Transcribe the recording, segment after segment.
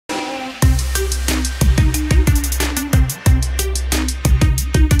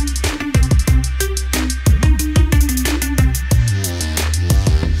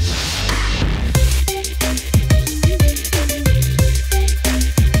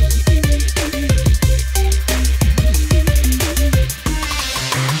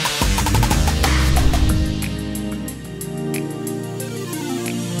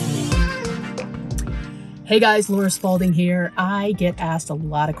Hey guys, Laura Spaulding here. I get asked a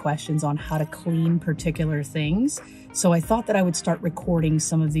lot of questions on how to clean particular things. So I thought that I would start recording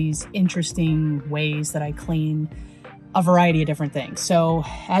some of these interesting ways that I clean a variety of different things. So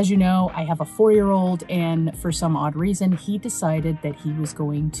as you know, I have a 4-year-old, and for some odd reason, he decided that he was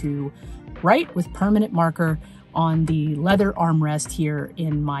going to write with permanent marker on the leather armrest here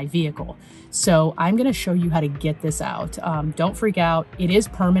in my vehicle. So I'm gonna show you how to get this out. Don't freak out, it is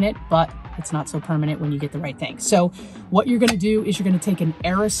permanent, but it's not so permanent when you get the right thing. So what you're gonna do is you're gonna take an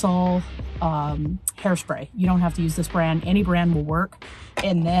aerosol hairspray. You don't have to use this brand, any brand will work.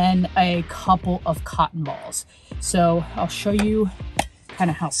 And then a couple of cotton balls. So I'll show you kind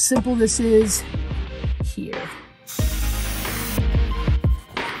of how simple this is here.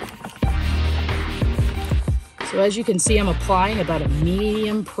 So as you can see, I'm applying about a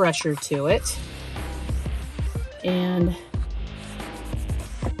medium pressure to it. And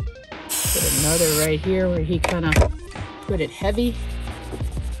put another right here where he kind of put it heavy.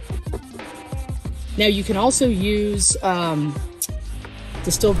 Now you can also use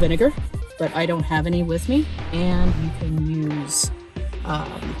distilled vinegar, but I don't have any with me. And you can use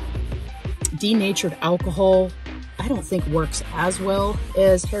denatured alcohol. I don't think works as well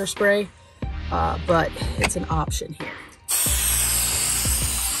as hairspray. But it's an option here.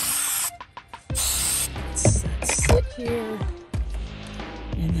 Let's sit here.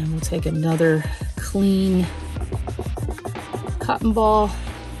 And then we'll take another clean cotton ball,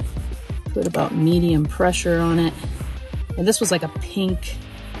 put about medium pressure on it. And this was like a pink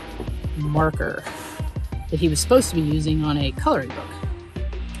marker that he was supposed to be using on a coloring book.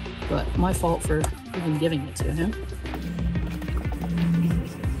 But my fault for even giving it to him.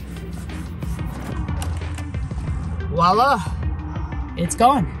 Voila, it's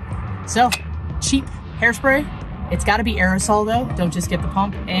gone. So, cheap hairspray. It's gotta be aerosol though, don't just get the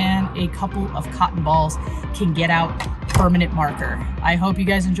pump, and a couple of cotton balls can get out permanent marker. I hope you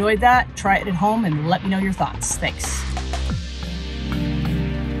guys enjoyed that. Try it at home and let me know your thoughts. Thanks.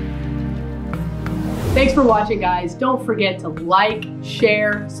 Thanks for watching, guys. Don't forget to like,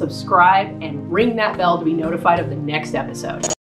 share, subscribe, and ring that bell to be notified of the next episode.